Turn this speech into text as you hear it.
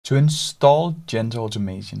To install Genta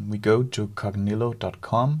automation, we go to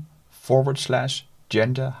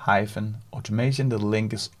cognilo.com/Genta-automation. The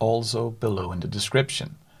link is also below in the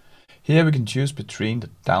description. Here we can choose between the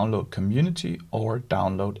download community or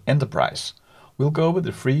download enterprise. We'll go with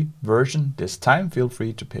the free version this time. Feel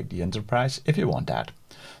free to pick the enterprise if you want that.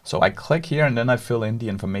 So I click here and then I fill in the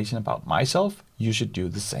information about myself. You should do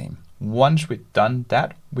the same. Once we've done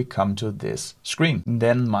that, we come to this screen.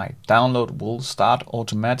 Then my download will start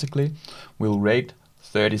automatically. We'll wait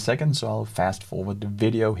 30 seconds, so I'll fast forward the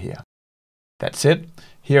video here. That's it.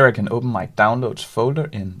 Here I can open my downloads folder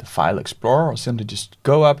in the File Explorer, or simply just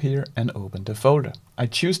go up here and open the folder. I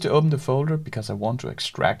choose to open the folder because I want to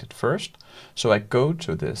extract it first. So I go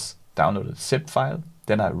to this downloaded zip file,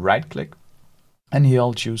 then I right click, and here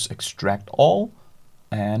I'll choose Extract All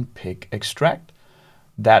and pick Extract.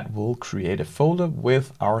 That will create a folder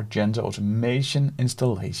with our Genta automation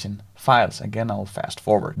installation files. Again, I'll fast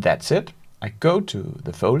forward. That's it. I go to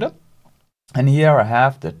the folder, and here I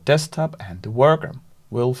have the desktop and the worker.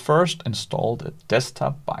 We'll first install the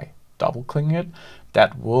desktop by double-clicking it.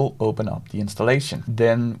 That will open up the installation.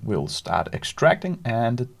 Then we'll start extracting,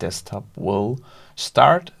 and the desktop will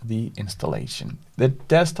start the installation. The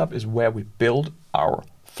desktop is where we build our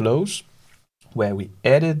flows, where we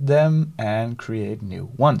edit them and create new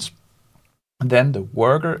ones. Then the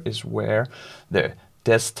worker is where the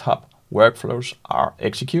desktop workflows are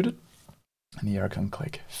executed. And here I can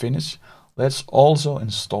click Finish. Let's also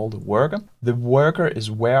install the worker. The worker is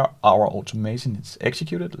where our automation is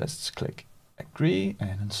executed. Let's click Agree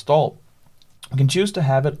and Install. We can choose to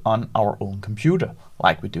have it on our own computer,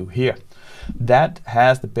 like we do here. That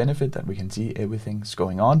has the benefit that we can see everything's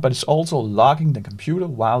going on, but it's also logging the computer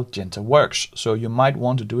while Genta works. So you might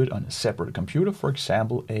want to do it on a separate computer, for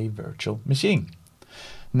example, a virtual machine.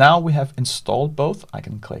 Now we have installed both. I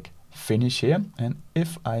can click Finish here, and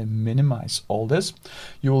if I minimize all this,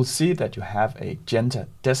 you will see that you have a Genta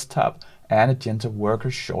desktop and a Genta worker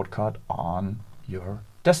shortcut on your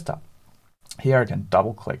desktop. Here I can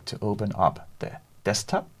double click to open up the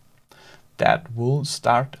desktop. That will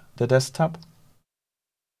start the desktop.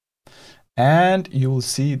 And you will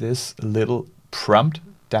see this little prompt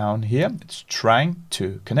down here. It's trying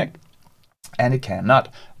to connect and it cannot.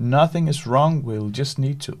 Nothing is wrong. We'll just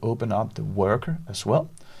need to open up the worker as well.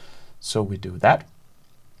 So we do that.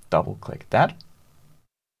 Double click that.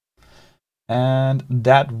 And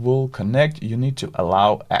that will connect. You need to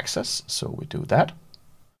allow access. So we do that.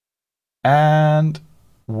 And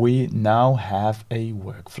we now have a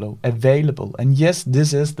workflow available. And yes,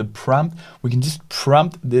 this is the prompt. We can just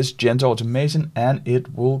prompt this Genta automation and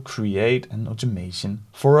it will create an automation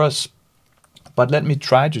for us. But let me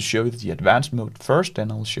try to show you the advanced mode first,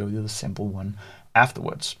 then I'll show you the simple one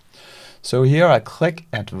afterwards. So here I click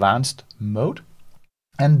Advanced Mode,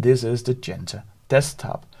 and this is the Genta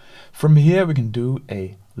desktop. From here we can do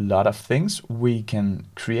a lot of things. We can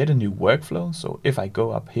create a new workflow. So if I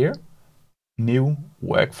go up here, New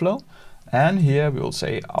Workflow, and here we will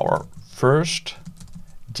say our first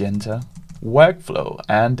Genta workflow,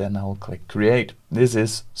 and then I'll click Create. This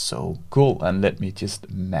is so cool, and let me just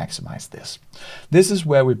maximize this. This is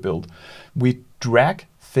where we build. We drag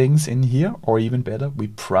things in here, or even better, we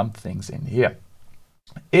prompt things in here.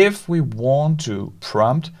 If we want to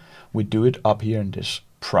prompt, we do it up here in this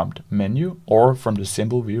prompt menu, or from the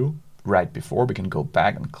simple view right before, we can go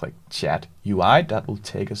back and click Chat UI. That will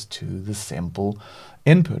take us to the simple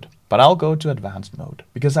input. But I'll go to advanced mode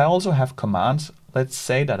because I also have commands. Let's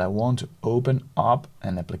say that I want to open up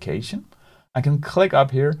an application. I can click up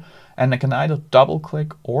here and I can either double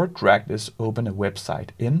click or drag this open a website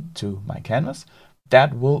into my canvas.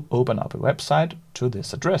 That will open up a website to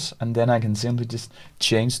this address, and then I can simply just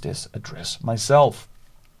change this address myself.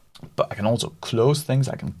 But I can also close things.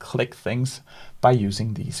 I can click things by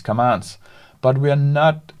using these commands. But we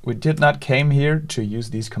did not came here to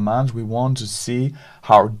use these commands. We want to see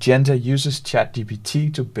how Genta uses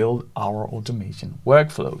ChatGPT to build our automation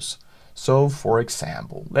workflows. So for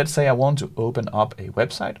example, let's say I want to open up a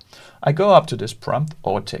website. I go up to this prompt,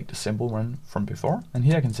 or take the simple one from before, and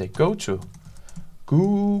here I can say go to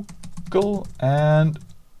Google and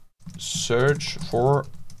search for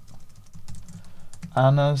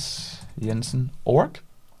Anders Jensen org.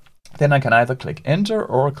 Then I can either click enter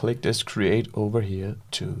or click this create over here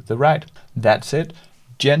to the right. That's it.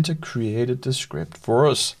 Genta created the script for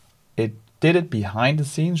us. It did it behind the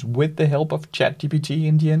scenes with the help of ChatGPT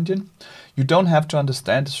in the engine. You don't have to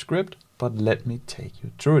understand the script, but let me take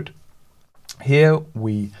you through it. Here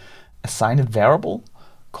we assign a variable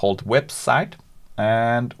called website,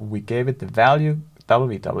 and we gave it the value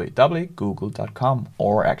www.google.com,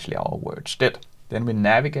 or actually our words did. Then we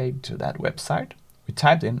navigate to that website. We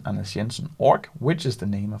typed in Andersjensen.org, which is the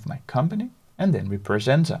name of my company, and then we press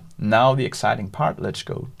enter. Now the exciting part, let's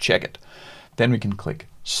go check it. Then we can click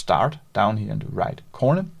start down here in the right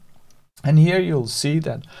corner. And here you'll see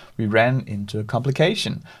that we ran into a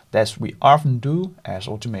complication, as we often do as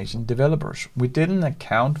automation developers. We didn't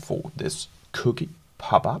account for this cookie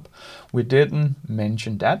pop-up. We didn't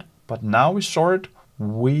mention that, but now we saw it,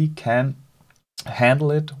 we can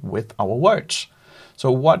handle it with our words.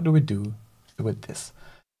 So what do we do with this?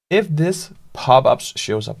 If this pop-ups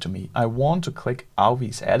shows up to me, I want to click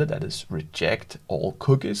afvise alle, that is reject all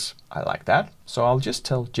cookies. I like that. So I'll just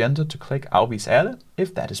tell Genta to click afvise alle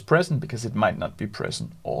if that is present, because it might not be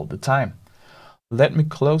present all the time. Let me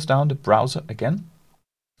close down the browser again.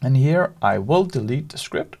 And here I will delete the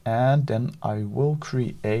script, and then I will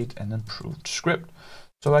create an improved script.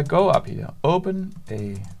 So I go up here, open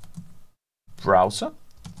a browser,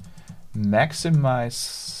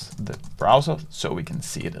 maximize the browser so we can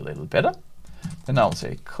see it a little better. Then I'll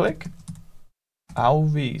say click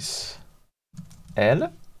afvise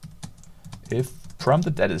alle if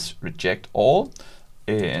prompted, that is reject all.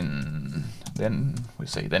 Then we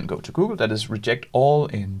say then go to Google, that is reject all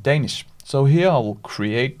in Danish. So here I will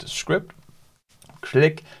create the script,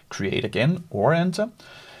 click create again or enter.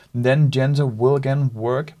 Then Genta will again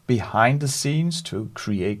work behind the scenes to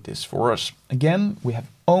create this for us. Again, we have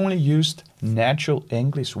only used natural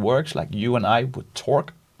English words like you and I would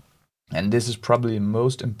talk. And this is probably the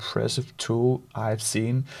most impressive tool I've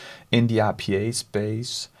seen in the RPA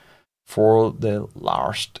space for the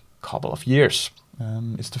last couple of years.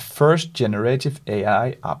 It's the first generative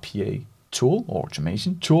AI RPA tool or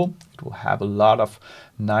automation tool. It will have a lot of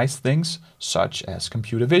nice things such as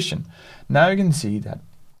computer vision. Now you can see that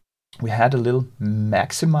we had a little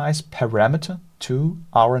maximize parameter to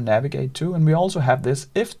our navigate to, and we also have this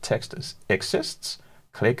if text exists,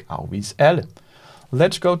 click afvise alle.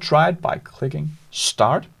 Let's go try it by clicking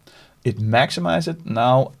start. It maximizes it.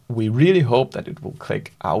 Now we really hope that it will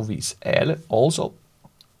click afvise alle also.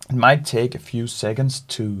 It might take a few seconds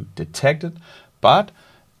to detect it, but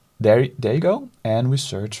there you go, and we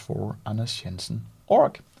search for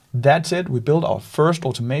Andersjensen.org. That's it. We built our first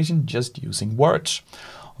automation just using words.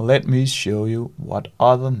 Let me show you what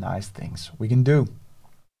other nice things we can do,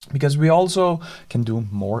 because we also can do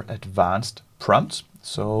more advanced prompts.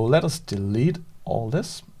 So let us delete all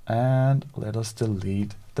this and let us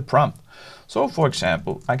delete the prompt. So for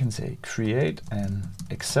example, I can say create an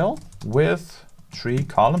Excel with 3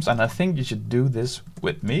 columns, and I think you should do this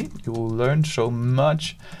with me. You will learn so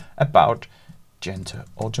much about Genta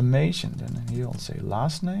automation. Then here I'll say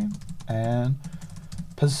last name and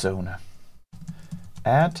persona.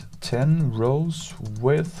 Add 10 rows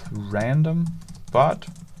with random but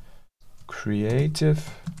creative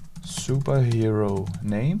superhero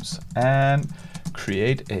names, and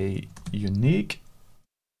create a unique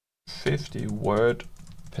 50-word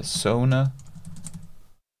persona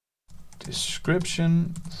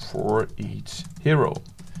description for each hero.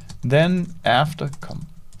 Then after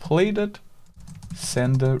completed,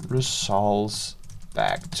 send the results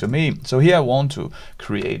back to me. So here I want to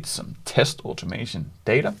create some test automation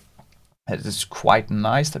data. It is quite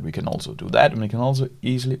nice that we can also do that, and we can also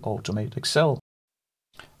easily automate Excel.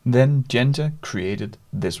 Then Genta created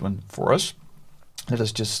this one for us. Let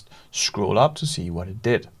us just scroll up to see what it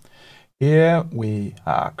did. Here we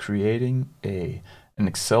are creating an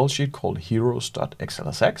Excel sheet called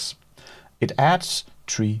heroes.xlsx. It adds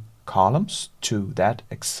 3 columns to that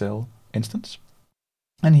Excel instance.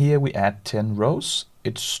 And here we add 10 rows.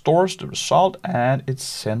 It stores the result and it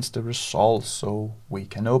sends the result so we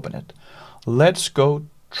can open it. Let's go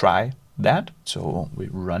try that. So we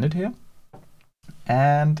run it here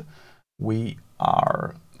and we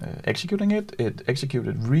are executing it. It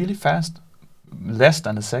executed really fast, less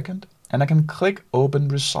than a second. And I can click open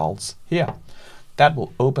results here. That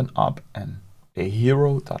will open up a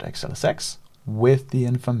hero.xlsx with the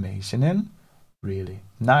information in. Really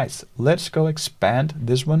nice. Let's go expand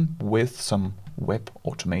this one with some web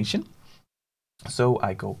automation. So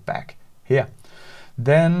I go back here.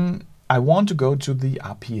 Then I want to go to the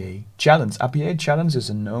RPA challenge. RPA challenge is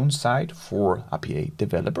a known site for RPA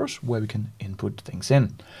developers where we can input things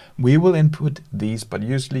in. We will input these, but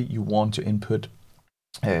usually you want to input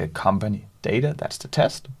company data. That's the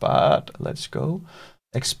test. But let's go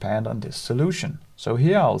expand on this solution. So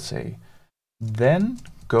here I'll say, then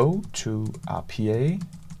go to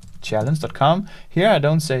rpachallenge.com. Here I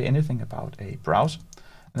don't say anything about a browser.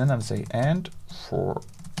 And then I'll say, and for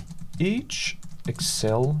each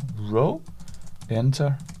Excel row,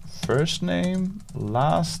 enter first name,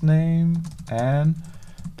 last name, and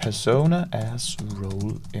persona as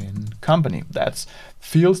role in company. That's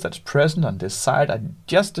fields that's present on this side. I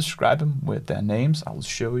just describe them with their names. I'll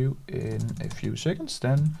show you in a few seconds.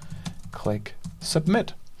 Then click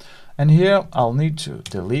submit. And here I'll need to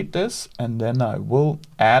delete this, and then I will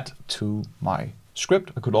add to my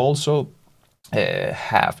script. I could also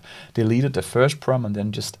have deleted the first prom and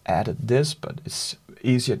then just added this, but it's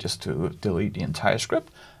easier just to delete the entire script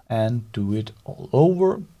and do it all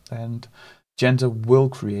over, and Genta will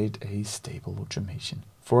create a stable automation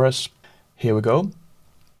for us. Here we go.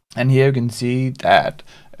 And here you can see that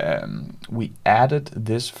we added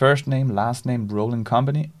this first name, last name, role in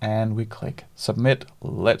company, and we click submit.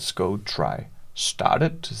 Let's go try start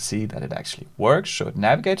it to see that it actually works. So it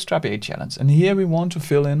navigates to RPA challenge. And here we want to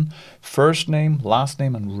fill in first name, last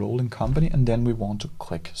name, and role in company. And then we want to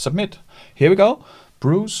click submit. Here we go.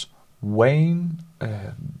 Bruce, Wayne,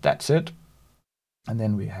 that's it. And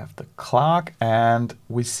then we have the Clark, and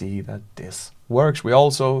we see that this works. We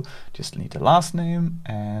also just need the last name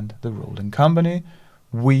and the role in company.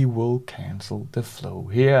 We will cancel the flow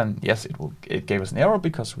here, and yes, it gave us an error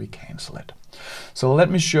because we cancel it. So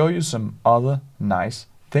let me show you some other nice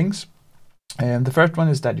things. And the first one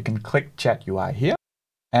is that you can click Chat UI here,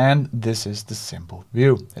 and this is the simple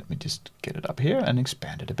view. Let me just get it up here and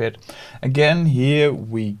expand it a bit. Again, here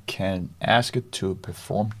we can ask it to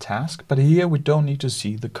perform tasks, but here we don't need to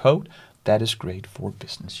see the code. That is great for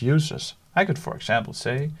business users. I could, for example,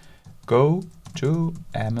 say, go to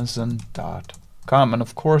Amazon.com. And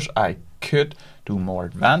of course, I could do more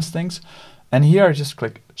advanced things. And here I just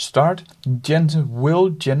click Start. Genta will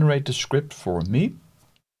generate the script for me,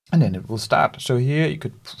 and then it will start. So here you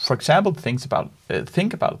could, for example, think about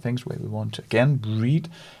things where we want to, again, read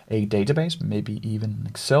a database, maybe even an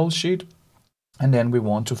Excel sheet, and then we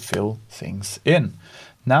want to fill things in.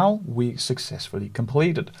 Now we successfully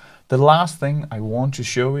completed. The last thing I want to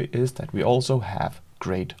show you is that we also have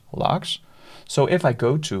great logs. So if I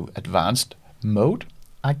go to advanced mode,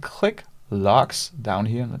 I click logs down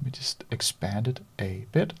here, and let me just expand it a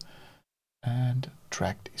bit and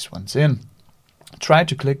drag these ones in. Try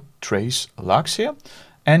to click trace logs here,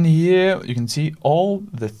 and here you can see all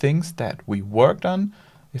the things that we worked on.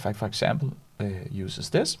 If I, for example,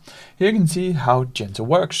 uses this, here you can see how Genta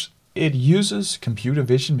works. It uses computer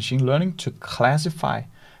vision machine learning to classify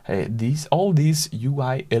all these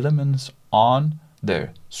UI elements on the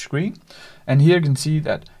screen. And here you can see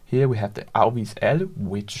that here we have the Afvis alle,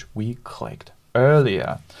 which we clicked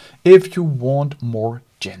earlier. If you want more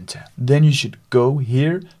Genta, then you should go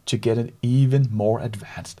here to get an even more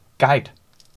advanced guide.